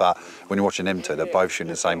right. But when you're watching them two, they're both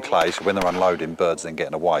shooting the same clay. So when they're unloading, birds then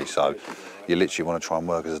getting away. So you literally want to try and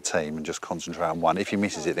work as a team and just concentrate on one. If he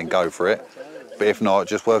misses it, then go for it. But if not,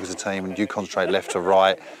 just work as a team and you concentrate left to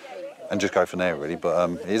right and just go from there, really. But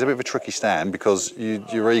it is a bit of a tricky stand because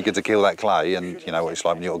you're eager to kill that clay, and you know what it's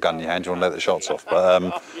like when you've got a gun in your hand, you want to let the shots off.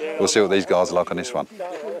 But we'll see what these guys are like on this one.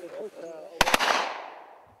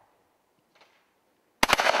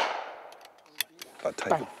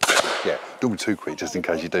 Yeah, don't be too quick just in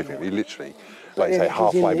case you do think. You literally, like you say,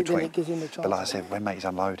 halfway between. But like I said, when mate's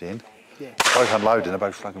unloading, both unloading, they're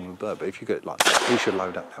both slugging with a bird. But if you get like, he should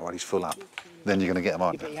load up now while he's full up, then you're going to get them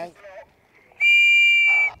on.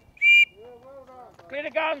 Clear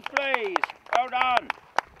the guns, please. Well done.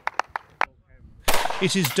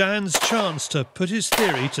 It is Dan's chance to put his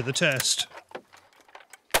theory to the test.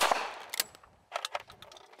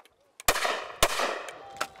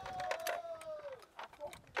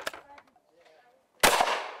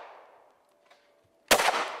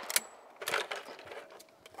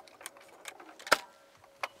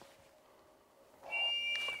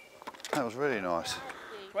 That was really nice.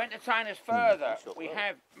 To entertain us further, we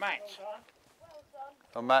have Matt.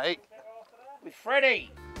 Oh, Matty. With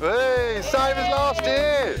Freddie. Hey, same as last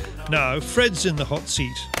year. Now, Fred's in the hot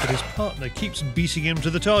seat, but his partner keeps beating him to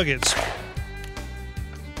the targets.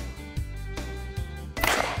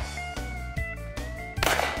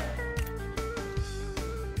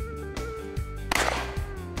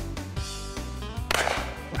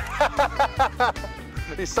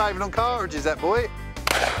 He's saving on cartridges, that boy.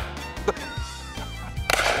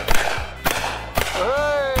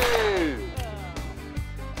 Hey!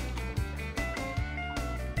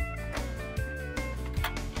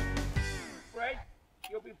 Fred,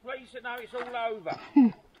 you'll be pleased to know it's all over.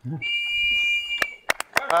 Come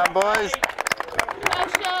boys.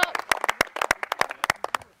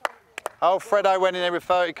 Oh, Fredo went in there with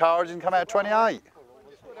 30 cards and come out 28.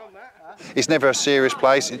 It's never a serious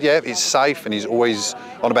place. Yeah, it's safe, and he's always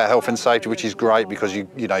on about health and safety, which is great because you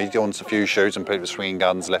go on a few shoots and people are swinging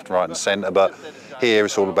guns left, right, and centre. But here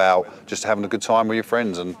it's all about just having a good time with your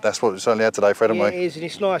friends, and that's what we certainly had today, Fred, haven't we? It is, and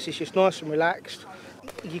it's nice. It's just nice and relaxed.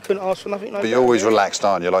 You couldn't ask for nothing like that. But you're always relaxed,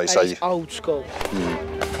 aren't you? Like you say. It's old school. Come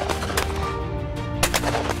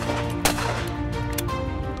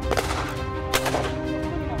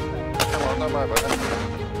on, don't worry about that.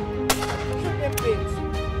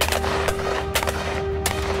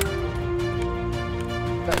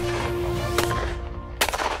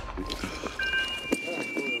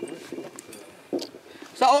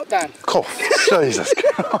 Is that hot, Dan? Oh, Jesus.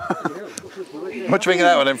 What do you think of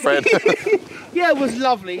that one then, Fred? Yeah, it was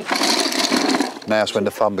lovely. Now's when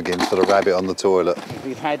the fun begins for the rabbit on the toilet.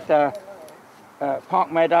 We've had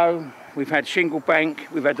Park Meadow, we've had Shingle Bank,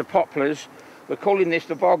 we've had the Poplars. We're calling this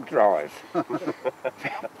the Bog Drive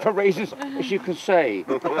for reasons as you can see.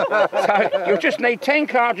 So you'll just need 10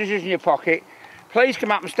 cartridges in your pocket. Please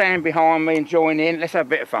come up and stand behind me and join in. Let's have a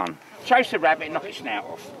bit of fun. Chase the rabbit and knock its snout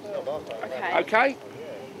off. Okay. Okay?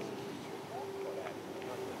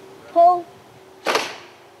 Pull.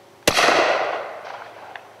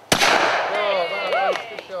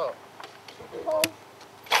 Good shot. Pull.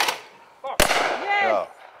 Yeah.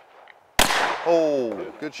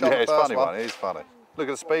 Oh, good shot. Yeah, it's first funny one. one. It is funny. Look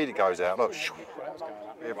at the speed it goes out. Look.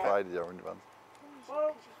 Be afraid of the orange ones.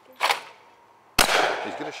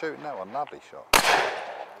 He's good at shooting that one. Lovely shot.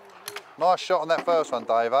 Nice shot on that first one,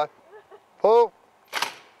 Davo. Pull.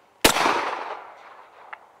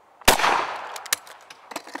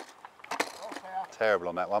 Terrible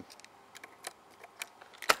on that one.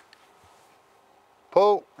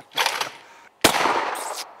 Pull.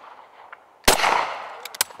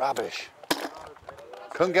 Rubbish.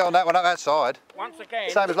 Couldn't get on that one up that side. Once again,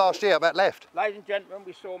 Same as last year, up that left. ladies and gentlemen,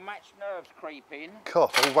 we saw match nerves creep in.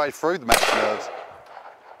 God, all the way through the match nerves.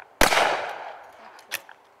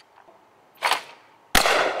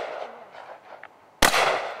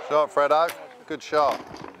 Shot, Fredo. Good shot.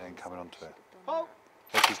 And then coming onto it. Look,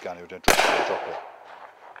 he's going to drop it.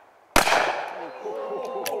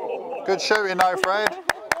 Good shooting though, Fred.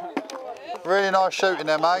 Really nice shooting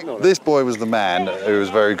there, mate. This boy was the man who was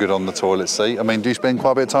very good on the toilet seat. I mean, do you spend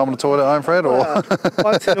quite a bit of time on the toilet at home, Fred? Or?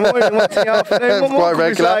 Once in the morning, once in the afternoon. Quite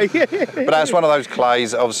regular. But that's one of those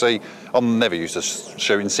clays, obviously, I'm never used to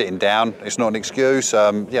shooting sitting down. It's not an excuse.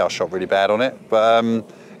 Yeah, I shot really bad on it. But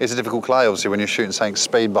it's a difficult clay, obviously, when you're shooting something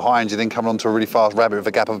speed behind you, then coming onto a really fast rabbit with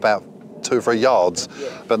a gap of about 2 or 3 yards.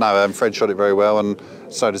 But no, Fred shot it very well, and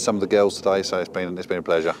so did some of the girls today, so it's been a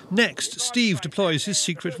pleasure. Next, Steve deploys his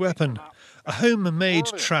secret weapon, a homemade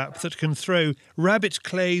trap that can throw rabbit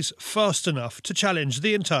clays fast enough to challenge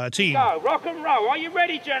the entire team. Go, rock and roll. Are you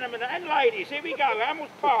ready, gentlemen and ladies? Here we go. Hamill's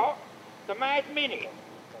Park, the Mad Minute.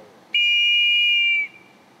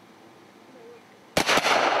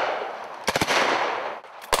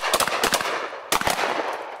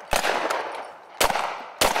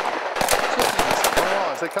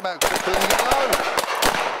 They come out quickly and you go.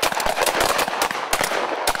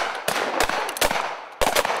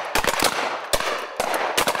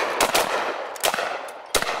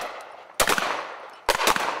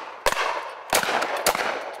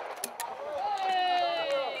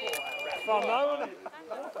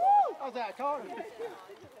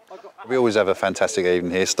 We always have a fantastic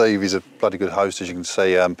evening here. Steve is a bloody good host, as you can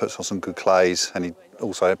see, puts on some good clays, and he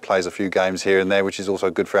also plays a few games here and there, which is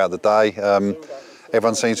also good throughout the day.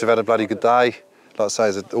 Everyone seems to have had a bloody good day. Like I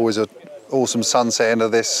say, there's always an awesome sunset into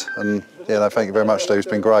this, and yeah, no, thank you very much, Steve. It's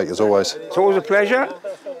been great, as always. It's always a pleasure.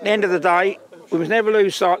 At the end of the day, we must never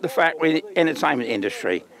lose sight of the fact we're in the entertainment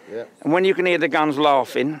industry. Yeah. And when you can hear the guns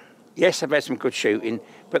laughing, yes, they've had some good shooting,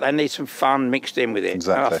 but they need some fun mixed in with it.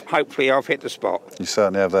 Exactly. Hopefully I've hit the spot. You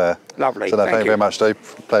certainly have there. Lovely. So no, thank you very much, Steve.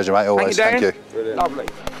 Pleasure, mate, always. Thank you. Brilliant. Lovely.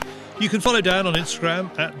 You can follow Dan on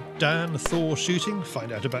Instagram at Dan Thor Shooting.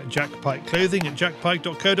 Find out about Jack Pyke clothing at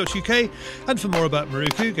jackpyke.co.uk. And for more about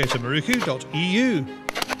Maruku, go to maruku.eu.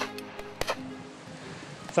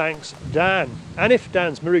 Thanks, Dan. And if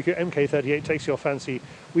Dan's Maruku MK38 takes your fancy,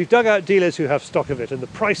 we've dug out dealers who have stock of it and the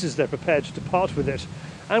prices they're prepared to part with it.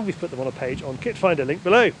 And we've put them on a page on Kitfinder, link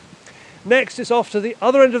below. Next, it's off to the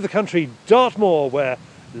other end of the country, Dartmoor, where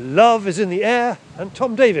love is in the air and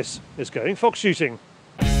Tom Davies is going fox shooting.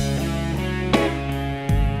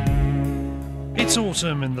 It's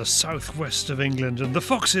autumn in the southwest of England and the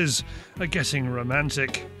foxes are getting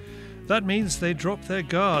romantic. That means they drop their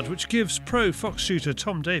guard, which gives pro fox shooter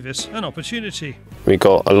Tom Davies an opportunity. We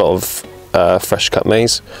got a lot of fresh cut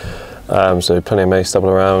maize, so plenty of maize stubble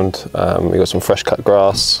around. We got some fresh cut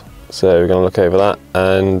grass, so we're going to look over that,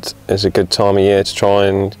 and it's a good time of year to try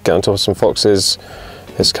and get on top of some foxes.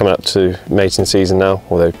 It's coming up to mating season now,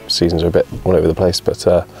 although seasons are a bit all over the place, but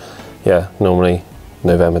yeah, normally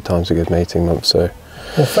November time's a good mating month. So.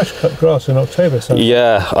 Well, fresh cut grass in October, so.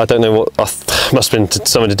 Yeah, I don't know what, must have been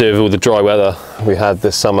something to do with all the dry weather we had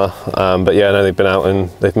this summer, but yeah, I know they've been out and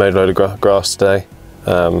they've made a load of grass today,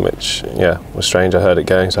 which yeah, was strange. I heard it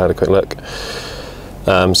going, so I had a quick look.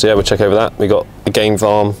 So yeah, we'll check over that. We got a game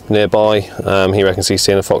farm nearby. He reckons he's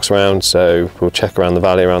seeing a fox around, so we'll check around the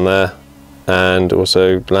valley around there, and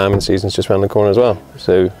also lambing season's just around the corner as well.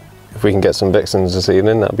 So if we can get some vixens this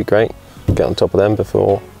evening, that'd be great. Get on top of them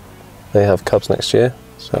before they have cubs next year,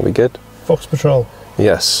 so that'd be good. Fox patrol.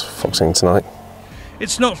 Yes, foxing tonight.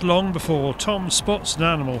 It's not long before Tom spots an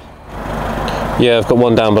animal. Yeah, I've got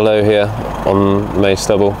one down below here on the maize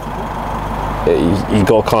stubble. You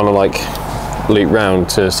got to kind of like loop round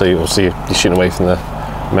to, so obviously you're shooting away from the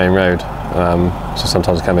main road. So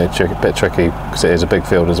sometimes it can be a bit tricky because it is a big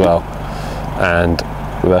field as well. And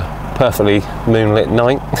with a perfectly moonlit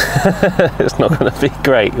night, it's not going to be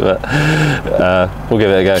great, but we'll give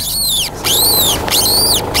it a go.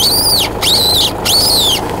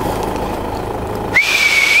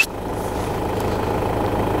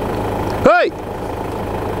 Hey!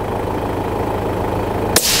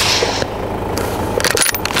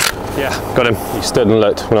 Yeah, got him. He stood and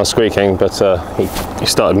looked when I was squeaking, but he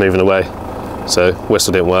started moving away. So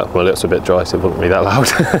whistle didn't work, my lips were a bit dry, so it wasn't really that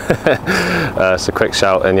loud. So quick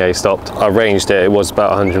shout, and yeah, he stopped. I ranged it, it was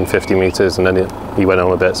about 150 metres, and then he went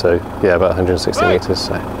on a bit, so yeah, about 160 metres.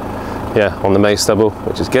 So yeah, on the maize stubble,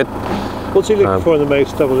 which is good. What's he looking for in the maize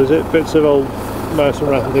stubble? Is it bits of old mouse and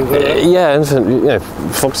rat and things like that? Yeah, anything, you know,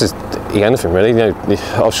 foxes eat anything really. You know,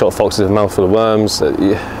 I've shot foxes with a mouthful of worms.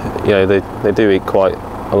 You know, they do eat quite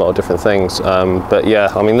a lot of different things. But yeah,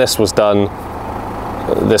 I mean, this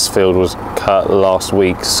field was cut last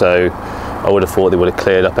week, so I would have thought they would have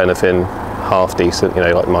cleared up anything half decent, you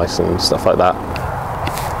know, like mice and stuff like that.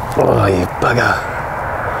 Oh, you bugger.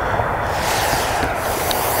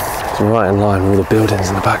 It's right in line with all the buildings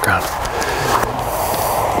in the background.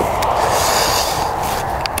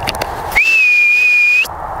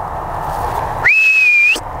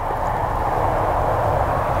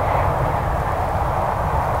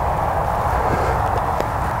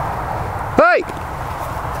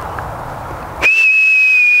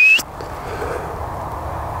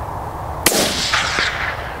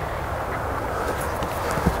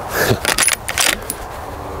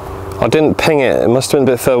 I didn't ping it, it must have been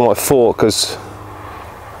a bit further than what I thought, because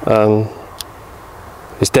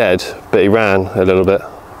he's dead, but he ran a little bit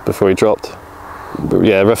before he dropped. But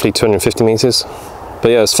yeah, roughly 250 metres. But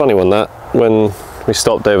yeah, it's a funny one that. When we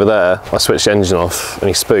stopped over there, I switched the engine off and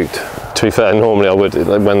he spooked. To be fair, normally I would,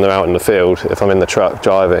 like when they're out in the field, if I'm in the truck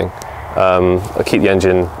driving, I keep the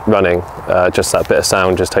engine running, just that bit of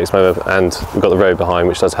sound just takes me over, and we've got the road behind,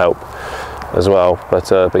 which does help as well. But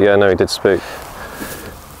yeah, no, he did spook.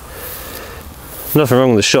 Nothing wrong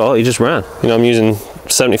with the shot, he just ran. You know, I'm using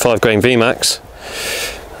 75 grain VMAX.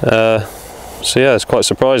 So yeah, I was quite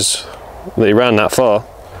surprised that he ran that far.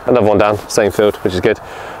 Another one down, same field, which is good.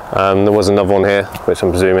 There was another one here, which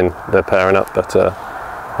I'm presuming they're pairing up, but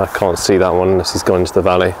I can't see that one unless he's gone into the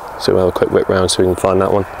valley. So we'll have a quick whip round so we can find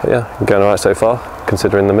that one. But yeah, I'm going all right so far,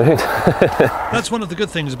 considering the moon. That's one of the good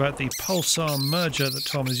things about the pulsar merger that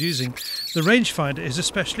Tom is using. The rangefinder is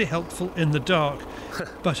especially helpful in the dark,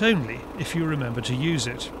 but only if you remember to use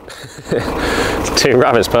it. Two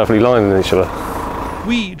rabbits perfectly lined with each other.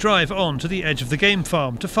 We drive on to the edge of the game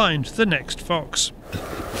farm to find the next fox.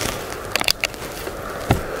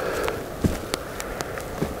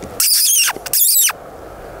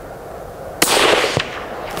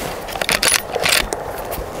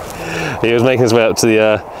 He was making his way up to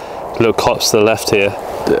the little copse to the left here.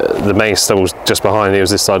 The maize stubble's just behind, he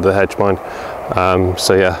was this side of the hedge mine.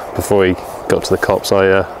 So yeah, before he got to the copse,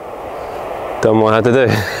 I done what I had to do.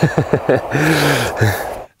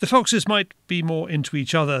 The foxes might be more into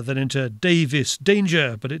each other than into Davies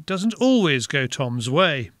danger, but it doesn't always go Tom's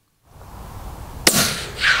way.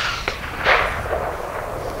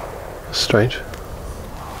 Strange.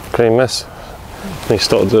 Clean miss. He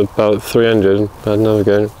stopped at about 300 and had another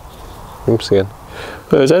go. Oops again.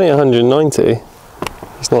 But it was only 190.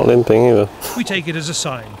 He's not limping either. We take it as a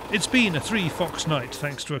sign. It's been a 3-fox night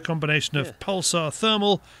thanks to a combination of pulsar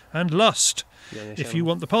thermal and lust. If you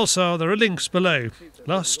want the pulsar, there are links below.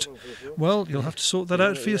 Lust? Well, you'll have to sort that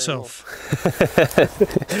out for yourself.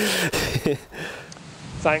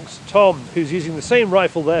 Thanks, Tom, who's using the same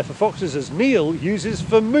rifle there for foxes as Neil uses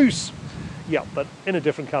for moose. Yeah, but in a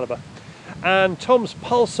different calibre. And Tom's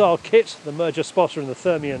pulsar kit, the merger spotter and the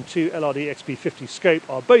Thermion 2 LRD XP50 scope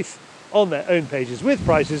are both on their own pages with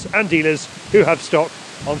prices and dealers who have stock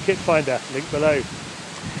on Kit Finder, link below.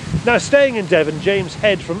 Now, staying in Devon, James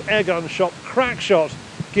Head from airgun shop Crackshot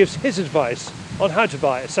gives his advice on how to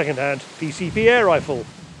buy a second-hand PCP air rifle.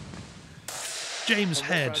 James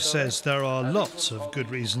Head says there are lots of good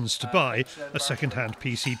reasons to buy a second-hand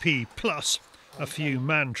PCP, plus a few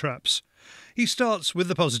man traps. He starts with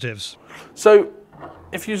the positives. So,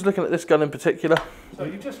 if you're looking at this gun in particular... So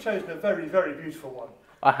you've just chosen a very, very beautiful one.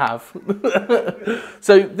 I have.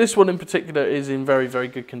 So this one in particular is in very, very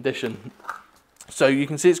good condition. So you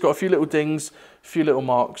can see it's got a few little dings, a few little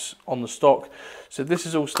marks on the stock. So this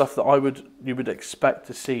is all stuff that you would expect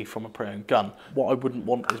to see from a pre-owned gun. What I wouldn't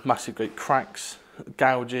want is massive great cracks,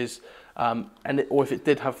 gouges, or if it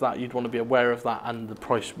did have that, you'd want to be aware of that, and the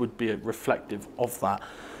price would be reflective of that.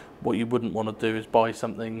 What you wouldn't want to do is buy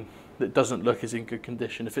something that doesn't look as in good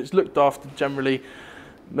condition. If it's looked after, generally,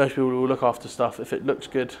 most people will look after stuff. If it looks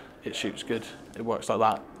good, it shoots good. It works like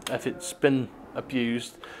that. If it's been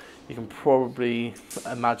abused, you can probably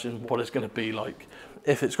imagine what it's going to be like.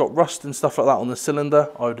 If it's got rust and stuff like that on the cylinder,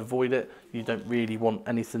 I would avoid it. You don't really want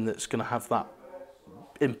anything that's going to have that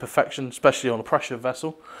imperfection, especially on a pressure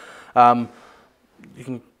vessel. You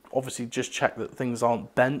can obviously just check that things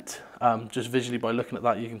aren't bent. Just visually by looking at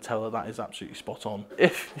that, you can tell that that is absolutely spot on.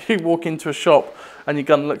 If you walk into a shop and your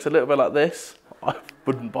gun looks a little bit like this, I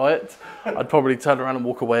wouldn't buy it. I'd probably turn around and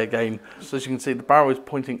walk away again. So as you can see, the barrel is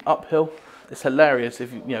pointing uphill. It's hilarious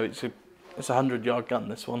if you know it's a 100-yard gun,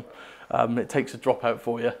 this one. It takes a drop out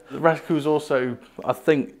for you. The reticle's also, I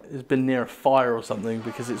think, has been near a fire or something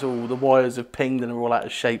because it's all, the wires have pinged and are all out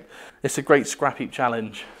of shape. It's a great scrap heap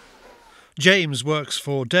challenge. James works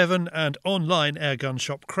for Devon and online airgun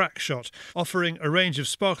shop Crackshot, offering a range of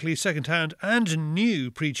sparkly second-hand and new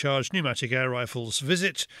pre-charged pneumatic air rifles.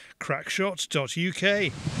 Visit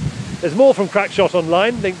crackshot.uk. There's more from Crackshot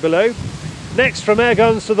online, link below. Next, from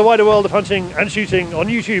airguns to the wider world of hunting and shooting on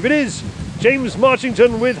YouTube, it is James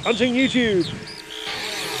Marchington with Hunting YouTube.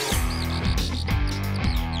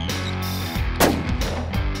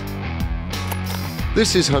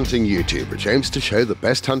 This is Hunting YouTube, which aims to show the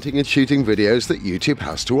best hunting and shooting videos that YouTube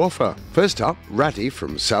has to offer. First up, Ratty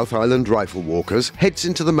from South Island Rifle Walkers heads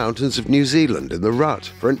into the mountains of New Zealand in the rut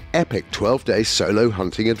for an epic 12-day solo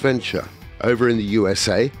hunting adventure. Over in the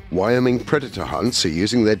USA, Wyoming predator hunts are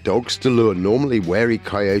using their dogs to lure normally wary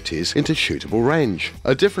coyotes into shootable range.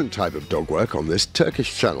 A different type of dog work on this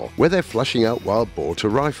Turkish channel, where they're flushing out wild boar to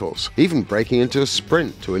rifles, even breaking into a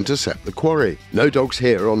sprint to intercept the quarry. No dogs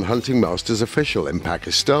here on Hunting Masters Official in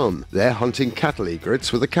Pakistan. They're hunting cattle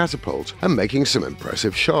egrets with a catapult and making some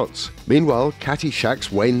impressive shots. Meanwhile,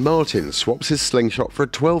 Caddyshack's Wayne Martin swaps his slingshot for a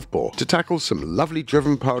 12-bore to tackle some lovely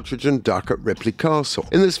driven partridge and duck at Ripley Castle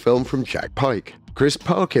in this film from Jack Pyke. Chris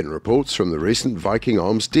Parkin reports from the recent Viking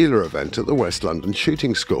Arms dealer event at the West London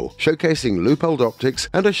Shooting School, showcasing Leupold optics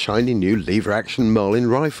and a shiny new lever-action Marlin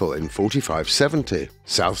rifle in 4570.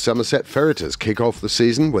 South Somerset ferreters kick off the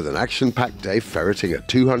season with an action-packed day ferreting a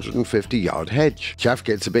 250-yard hedge. Chaff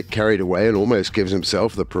gets a bit carried away and almost gives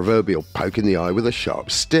himself the proverbial poke in the eye with a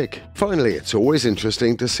sharp stick. Finally, it's always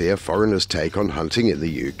interesting to see a foreigner's take on hunting in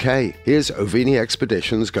the UK. Here's Ovini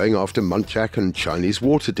Expeditions going after muntjac and Chinese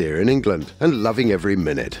water deer in England, and loving every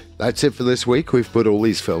minute. That's it for this week. We've put all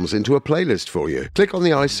these films into a playlist for you. Click on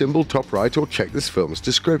the eye symbol top right or check this film's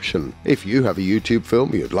description. If you have a YouTube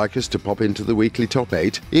film you'd like us to pop into the weekly top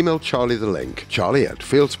 8, email Charlie the link,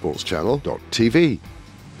 charlie@fieldsportschannel.tv.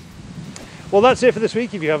 Well, that's it for this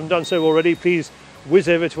week. If you haven't done so already, please whiz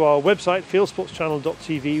over to our website,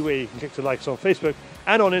 fieldsportschannel.tv, where you can click to like us on Facebook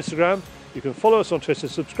and on Instagram. You can follow us on Twitter,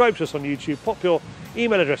 subscribe to us on YouTube, pop your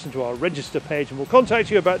email address into our register page, and we'll contact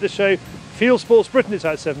you about this show. Fieldsports Britain is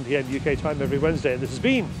at 7 PM UK time every Wednesday, and this has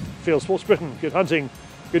been Fieldsports Britain. Good hunting,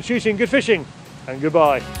 good shooting, good fishing, and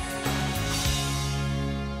goodbye.